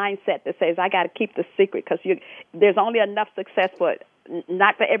scarcity mindset that says I got to keep the secret, because there's only enough success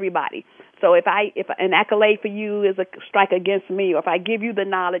not for everybody. So if an accolade for you is a strike against me, or if I give you the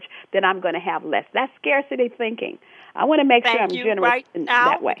knowledge, then I'm going to have less. That's scarcity thinking. I want to make sure I'm generous in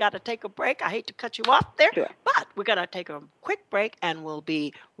that way. We got to take a break. I hate to cut you off there, sure, but we're going to take a quick break, and we'll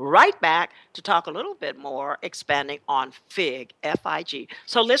be right back to talk a little bit more, expanding on FIG, F-I-G.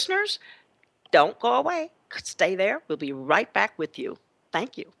 So listeners, don't go away. Stay there. We'll be right back with you.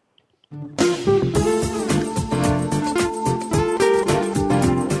 Thank you.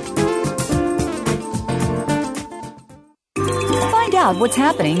 Find out what's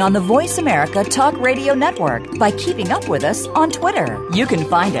happening on the Voice America Talk Radio Network by keeping up with us on Twitter. You can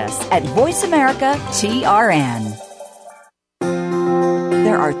find us at Voice America TRN.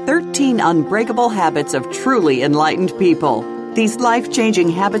 There are 13 unbreakable habits of truly enlightened people. These life-changing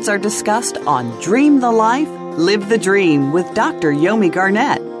habits are discussed on Dream the Life, Live the Dream with Dr. Yomi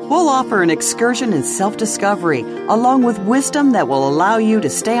Garnett. We'll offer an excursion in self-discovery, along with wisdom that will allow you to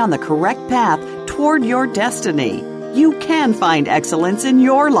stay on the correct path toward your destiny. You can find excellence in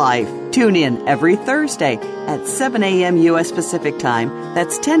your life. Tune in every Thursday at 7 a.m. U.S. Pacific Time.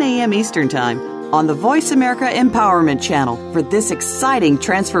 That's 10 a.m. Eastern Time on the Voice America Empowerment Channel for this exciting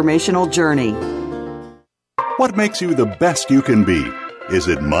transformational journey. What makes you the best you can be? Is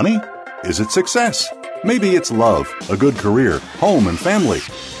it money? Is it success? Maybe it's love, a good career, home, and family.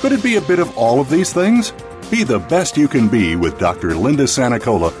 Could it be a bit of all of these things? Be the best you can be with Dr. Linda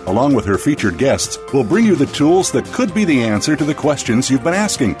Sanicola, along with her featured guests, will bring you the tools that could be the answer to the questions you've been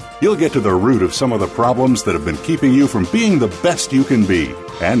asking. You'll get to the root of some of the problems that have been keeping you from being the best you can be,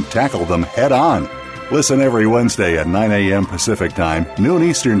 and tackle them head on. Listen every Wednesday at 9 a.m. Pacific Time, noon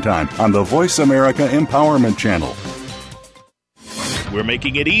Eastern Time on the Voice America Empowerment Channel. We're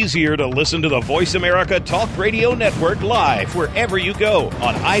making it easier to listen to the Voice America Talk Radio Network live wherever you go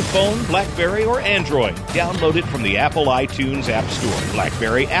on iPhone, BlackBerry, or Android. Download it from the Apple iTunes App Store,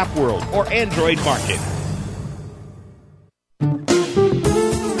 BlackBerry App World, or Android Market.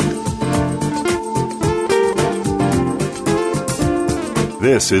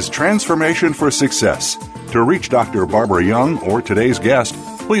 This is Transformation for Success. To reach Dr. Barbara Young or today's guest,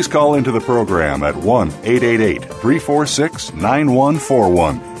 please call into the program at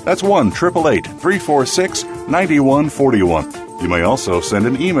 1-888-346-9141. That's 1-888-346-9141. You may also send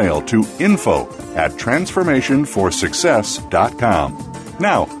an email to info@transformationforsuccess.com.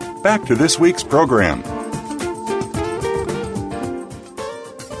 Now, back to this week's program.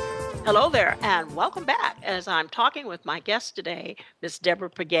 Hello there, and welcome back as I'm talking with my guest today, Ms.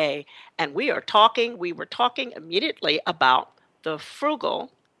 Deborah Pegues, and we were talking immediately about the frugal,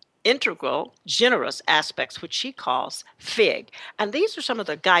 integral, generous aspects, which she calls FIG. And these are some of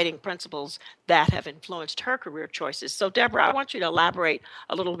the guiding principles that have influenced her career choices. So, Deborah, I want you to elaborate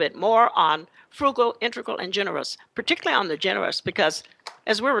a little bit more on frugal, integral, and generous, particularly on the generous, because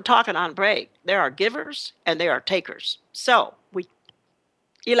as we were talking on break, there are givers and there are takers. So,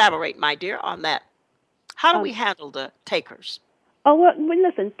 elaborate, my dear, on that. How do we handle the takers? Oh, well,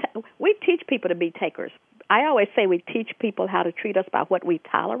 listen, we teach people to be takers. I always say we teach people how to treat us by what we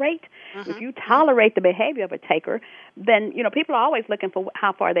tolerate. Mm-hmm. If you tolerate the behavior of a taker, then, people are always looking for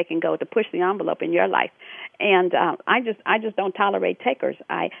how far they can go to push the envelope in your life. And I just don't tolerate takers.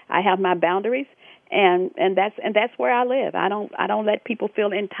 I have my boundaries. And that's where I live. I don't let people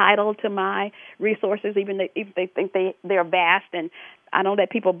feel entitled to my resources, even if they think they're vast, and I don't let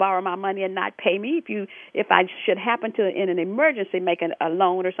people borrow my money and not pay me. If I should happen to, in an emergency, make a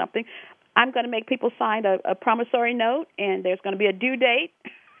loan or something, I'm going to make people sign a promissory note, and there's going to be a due date.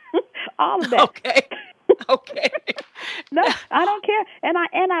 All of that. Okay. No, I don't care. And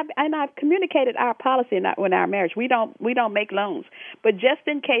I've communicated our policy in our marriage. We don't make loans, but just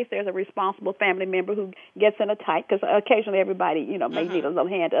in case there's a responsible family member who gets in a tight, because occasionally everybody may need a little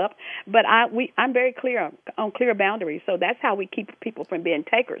hand up. But I'm very clear on clear boundaries. So that's how we keep people from being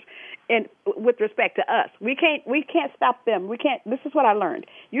takers. And with respect to us, we can't stop them. We can't. This is what I learned.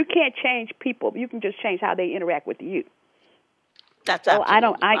 You can't change people. You can just change how they interact with you. That's so I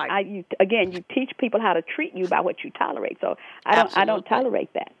don't. right. You teach people how to treat you by what you tolerate. So I don't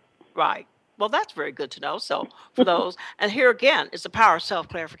tolerate that. Right. Well, that's very good to know. So for those, and here again is the power of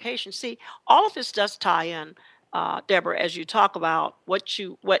self-clarification. See, all of this does tie in, Deborah, as you talk about what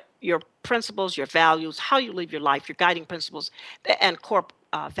your principles, your values, how you live your life, your guiding principles, and core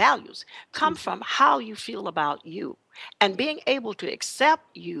values come from how you feel about you, and being able to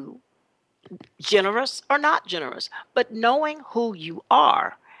accept you, generous or not generous, but knowing who you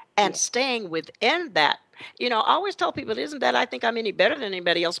are and staying within that. I always tell people, it isn't that I think I'm any better than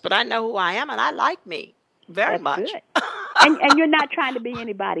anybody else, but I know who I am and I like me very much. Good. and you're not trying to be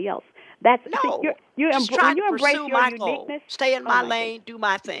anybody else. That's no. Just trying you to embrace pursue your my uniqueness. goal, stay in my lane, do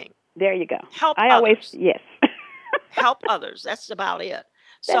my thing. There you go. Help I others. Always yes. Help others. That's about it.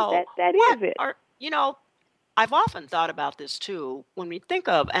 So that is it. I've often thought about this too when we think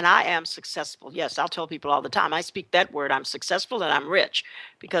of, and I am successful. Yes, I'll tell people all the time, I speak that word, I'm successful and I'm rich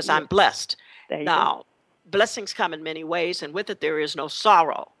because I'm blessed. Now, blessings come in many ways, and with it there is no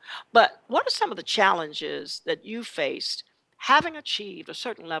sorrow. But what are some of the challenges that you faced having achieved a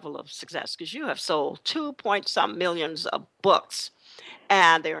certain level of success? Because you have sold 2-point-some millions of books.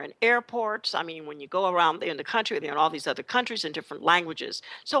 And they're in airports. I mean, when you go around, they're in the country, they're in all these other countries in different languages.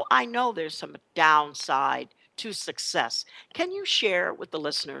 So I know there's some downside to success. Can you share with the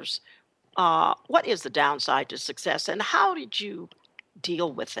listeners what is the downside to success and how did you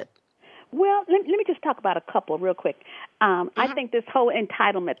deal with it? Well, let me just talk about a couple real quick. I think this whole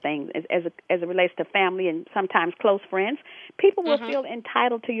entitlement thing, as it relates to family and sometimes close friends, people will feel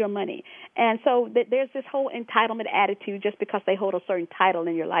entitled to your money. And so there's this whole entitlement attitude just because they hold a certain title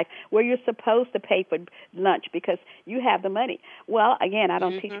in your life where you're supposed to pay for lunch because you have the money. Well, again, I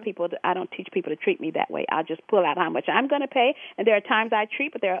don't teach people to treat me that way. I'll just pull out how much I'm going to pay, and there are times I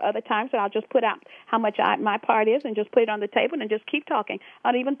treat, but there are other times that I'll just put out how much my part is and just put it on the table and just keep talking.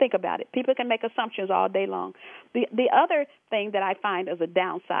 I don't even think about it. People can make assumptions all day long. The other thing that I find as a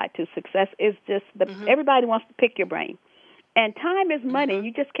downside to success is just everybody wants to pick your brain. And time is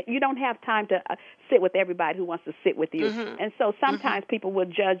money. You don't have time to sit with everybody who wants to sit with you. And so sometimes people will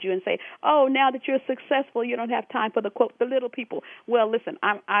judge you and say, "Oh, now that you're successful, you don't have time for the quote the little people." Well, listen,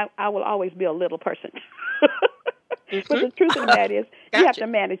 I will always be a little person. But the truth of the matter is, you have to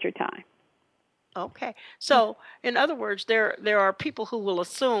manage your time. Okay. So, in other words, there are people who will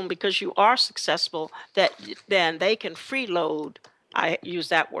assume because you are successful that then they can freeload, I use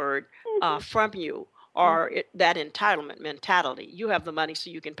that word, from you, or that entitlement mentality. You have the money so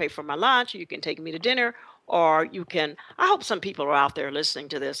you can pay for my lunch, or you can take me to dinner, or you can, I hope some people are out there listening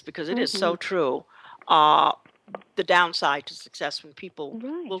to this because it is so true. The downside to success when people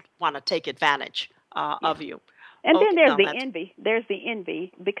will want to take advantage of you. And then there's the envy. There's the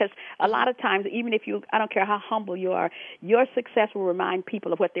envy because a lot of times, even if I don't care how humble you are, your success will remind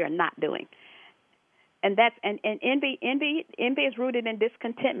people of what they're not doing. And that's and envy is rooted in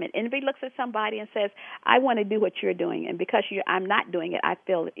discontentment. Envy looks at somebody and says, I want to do what you're doing, and because I'm not doing it, I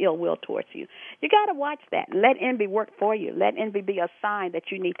feel ill will towards you. You got to watch that. Let envy work for you. Let envy be a sign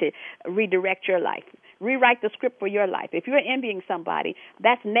that you need to redirect your life. Rewrite the script for your life. If you're envying somebody,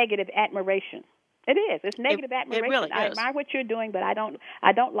 that's negative admiration. It is. It's negative admiration. It really I admire what you're doing, but I don't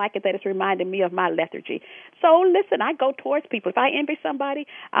like it that it's reminding me of my lethargy. So listen, I go towards people. If I envy somebody,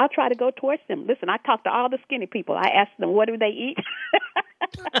 I'll try to go towards them. Listen, I talk to all the skinny people. I ask them, what do they eat?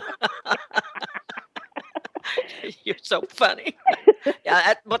 You're so funny.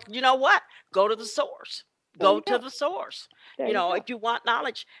 Yeah, but you know what? Go to the source. Go to the source. If you want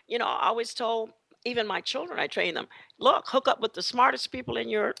knowledge, I always told even my children, I train them, look, hook up with the smartest people in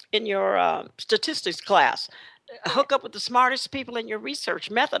your statistics class. Hook up with the smartest people in your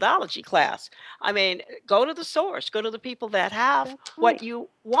research methodology class. I mean, go to the source. Go to the people that have what you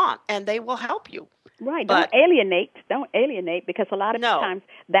want, and they will help you. Right. Don't alienate, because a lot of times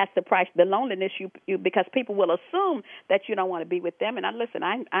that's the price, the loneliness you because people will assume that you don't want to be with them. And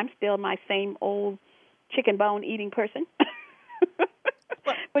I'm still my same old chicken bone eating person.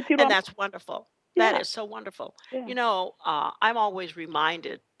 But and that's wonderful. Yeah. That is so wonderful. Yeah. I'm always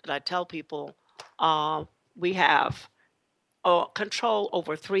reminded that I tell people we have control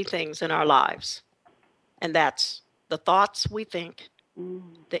over 3 things in our lives, and that's the thoughts we think,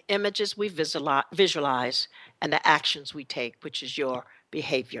 the images we visualize, and the actions we take, which is your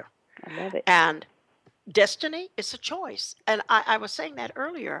behavior. I love it. And destiny is a choice. And I was saying that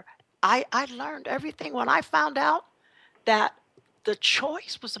earlier. I learned everything when I found out that the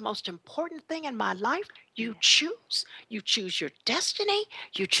choice was the most important thing in my life. You choose. You choose your destiny.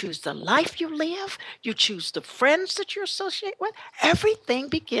 You choose the life you live. You choose the friends that you associate with. Everything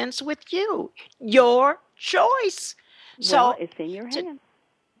begins with you. Your choice. Well, it's in your hands.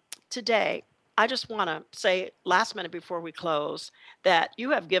 Today, I just want to say, last minute before we close, that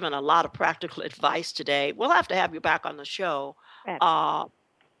you have given a lot of practical advice today. We'll have to have you back on the show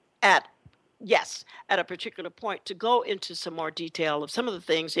at a particular point to go into some more detail of some of the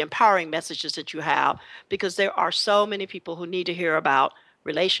things, the empowering messages that you have, because there are so many people who need to hear about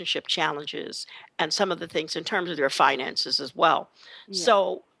relationship challenges and some of the things in terms of their finances as well. Yeah.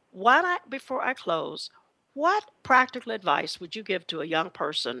 So before I close, what practical advice would you give to a young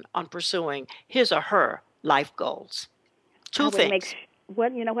person on pursuing his or her life goals? 2 things.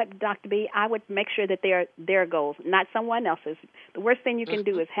 You know what, Dr. B, I would make sure that they're their goals, not someone else's. The worst thing you can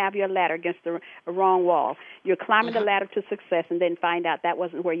do is have your ladder against the wrong wall. You're climbing the ladder to success and then find out that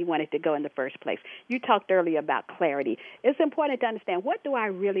wasn't where you wanted to go in the first place. You talked earlier about clarity. It's important to understand, what do I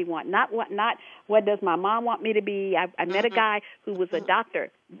really want? Not what does my mom want me to be. I met a guy who was a doctor,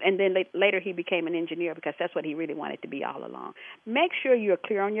 and then later he became an engineer because that's what he really wanted to be all along. Make sure you're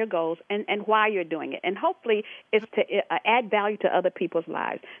clear on your goals and why you're doing it. And hopefully it's to add value to other people's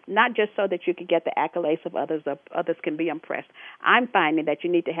lives, not just so that you can get the accolades of others or others can be impressed. I'm finding that you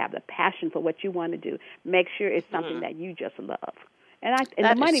need to have the passion for what you want to do. Make sure it's something that you just love. And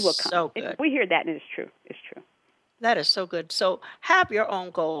the money will come. So good. We hear that, and it's true. It's true. That is so good. So have your own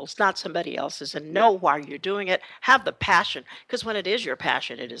goals, not somebody else's, and know why you're doing it. Have the passion, because when it is your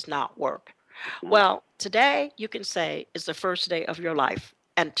passion, it is not work. Well, today you can say is the first day of your life,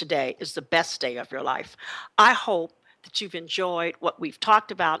 and today is the best day of your life. I hope that you've enjoyed what we've talked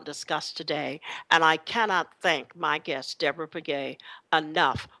about and discussed today, and I cannot thank my guest, Deborah Piguet,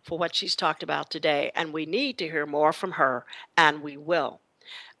 enough for what she's talked about today, and we need to hear more from her, and we will.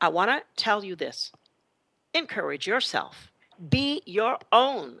 I want to tell you this. Encourage yourself. Be your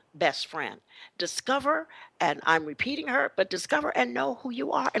own best friend. Discover, and I'm repeating her, but discover and know who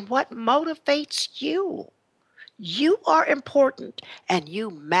you are and what motivates you. You are important, and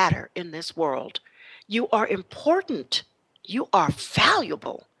you matter in this world. You are important. You are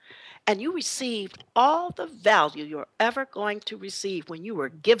valuable. And you received all the value you're ever going to receive when you were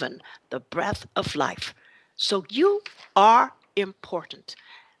given the breath of life. So you are important.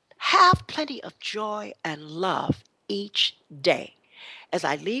 Have plenty of joy and love each day. As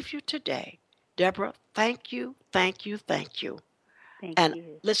I leave you today, Deborah, thank you, thank you, thank you. Thank you.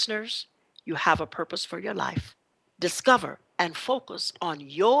 Listeners, you have a purpose for your life. Discover and focus on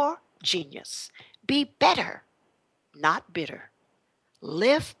your genius. Be better, not bitter.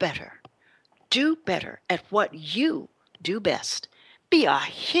 Live better. Do better at what you do best. Be a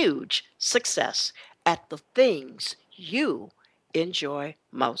huge success at the things you enjoy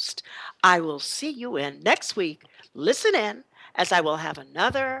most. I will see you in next week. Listen in, as I will have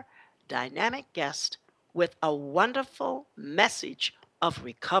another dynamic guest with a wonderful message of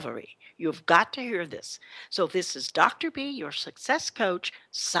recovery. You've got to hear this. So this is Dr. B, your success coach,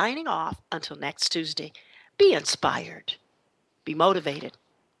 signing off until next Tuesday. Be inspired. Be motivated.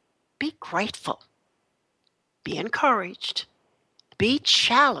 Be grateful. Be encouraged. Be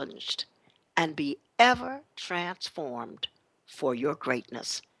challenged. And be ever transformed for your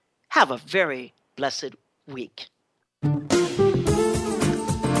greatness. Have a very blessed week.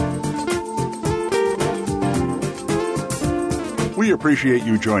 We appreciate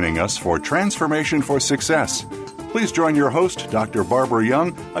you joining us for Transformation for Success. Please join your host, Dr. Barbara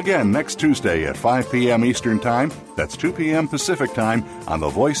Young, again next Tuesday at 5 p.m. Eastern Time. That's 2 p.m. Pacific Time on the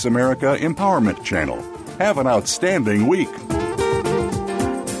Voice America Empowerment Channel. Have an outstanding week.